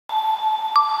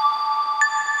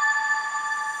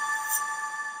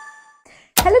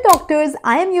Hello doctors,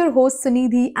 I am your host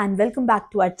Sunidhi and welcome back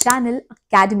to our channel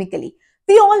Academically.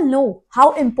 We all know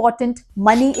how important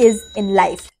money is in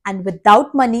life, and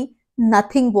without money,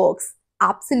 nothing works.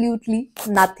 Absolutely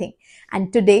nothing.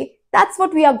 And today, that's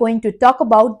what we are going to talk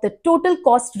about, the total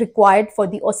cost required for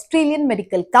the Australian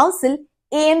Medical Council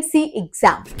AMC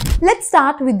exam. Let's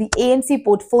start with the AMC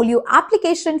portfolio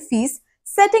application fees.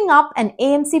 Setting up an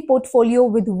AMC portfolio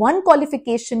with one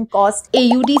qualification cost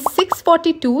AUD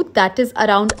 642, that is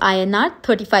around INR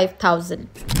 35,000.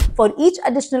 For each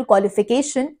additional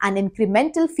qualification, an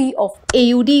incremental fee of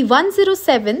AUD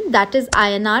 107, that is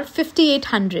INR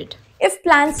 5,800. If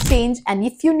plans change and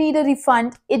if you need a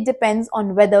refund, it depends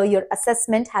on whether your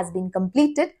assessment has been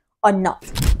completed or not.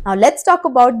 Now let's talk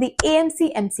about the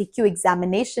AMC MCQ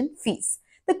examination fees.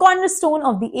 The cornerstone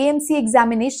of the AMC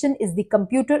examination is the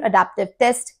Computer Adaptive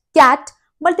Test CAT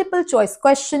Multiple Choice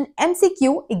Question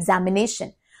MCQ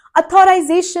examination.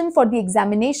 Authorization for the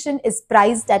examination is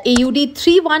priced at AUD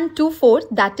 3124,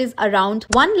 that is around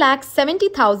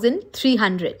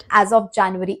 1,70,300 as of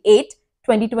January 8,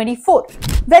 2024.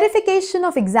 Verification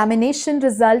of examination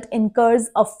result incurs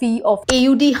a fee of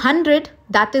AUD 100,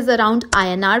 that is around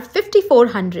INR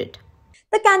 5,400.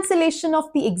 The cancellation of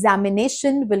the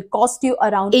examination will cost you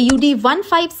around AUD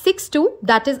 1562,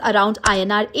 that is around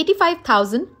INR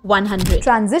 85,100.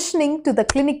 Transitioning to the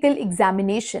clinical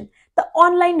examination, the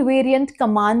online variant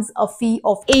commands a fee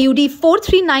of AUD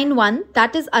 4391,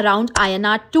 that is around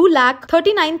INR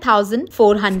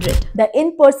 2,39,400. The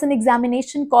in-person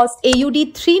examination cost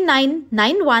AUD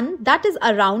 3991, that is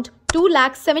around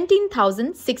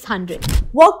 2,17,600.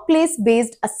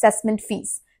 Workplace-based assessment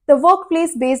fees. The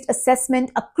workplace-based assessment,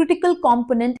 a critical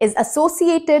component, is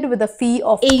associated with a fee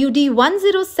of AUD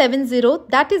 1070,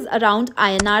 that is around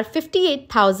INR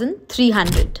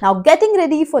 58,300. Now, getting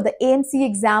ready for the AMC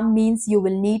exam means you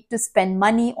will need to spend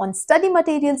money on study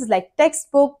materials like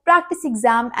textbook, practice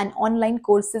exam, and online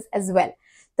courses as well.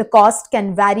 The cost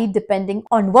can vary depending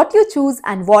on what you choose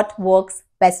and what works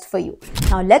best for you.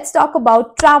 Now, let's talk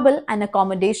about travel and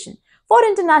accommodation. For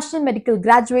international medical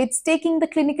graduates taking the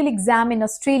clinical exam in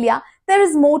Australia, there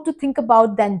is more to think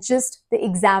about than just the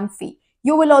exam fee.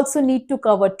 You will also need to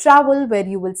cover travel, where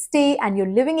you will stay, and your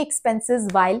living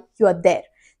expenses while you are there.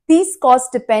 These costs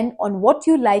depend on what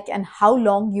you like and how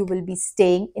long you will be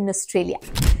staying in Australia.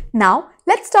 Now,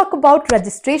 let's talk about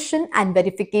registration and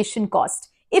verification cost.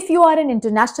 If you are an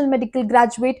international medical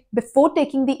graduate, before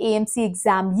taking the AMC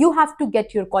exam, you have to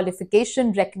get your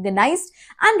qualification recognized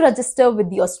and register with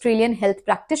the Australian Health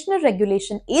Practitioner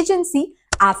Regulation Agency,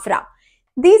 AHPRA.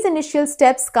 These initial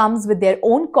steps comes with their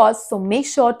own costs, so make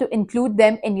sure to include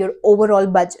them in your overall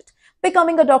budget.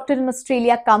 Becoming a doctor in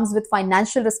Australia comes with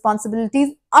financial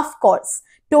responsibilities, of course.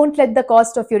 Don't let the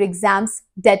cost of your exams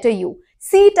deter you.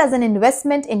 See it as an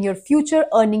investment in your future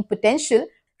earning potential.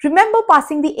 Remember,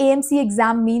 passing the AMC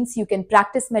exam means you can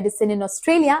practice medicine in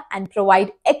Australia and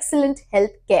provide excellent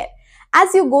health care.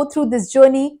 As you go through this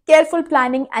journey, careful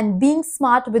planning and being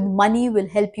smart with money will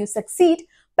help you succeed.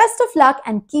 Best of luck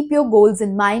and keep your goals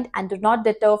in mind and do not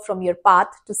deter from your path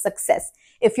to success.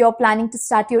 If you're planning to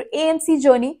start your AMC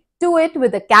journey, do it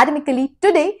with Academically.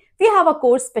 Today, we have a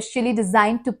course specially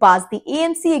designed to pass the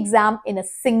AMC exam in a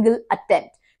single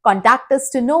attempt. Contact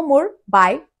us to know more.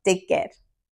 Bye. Take care.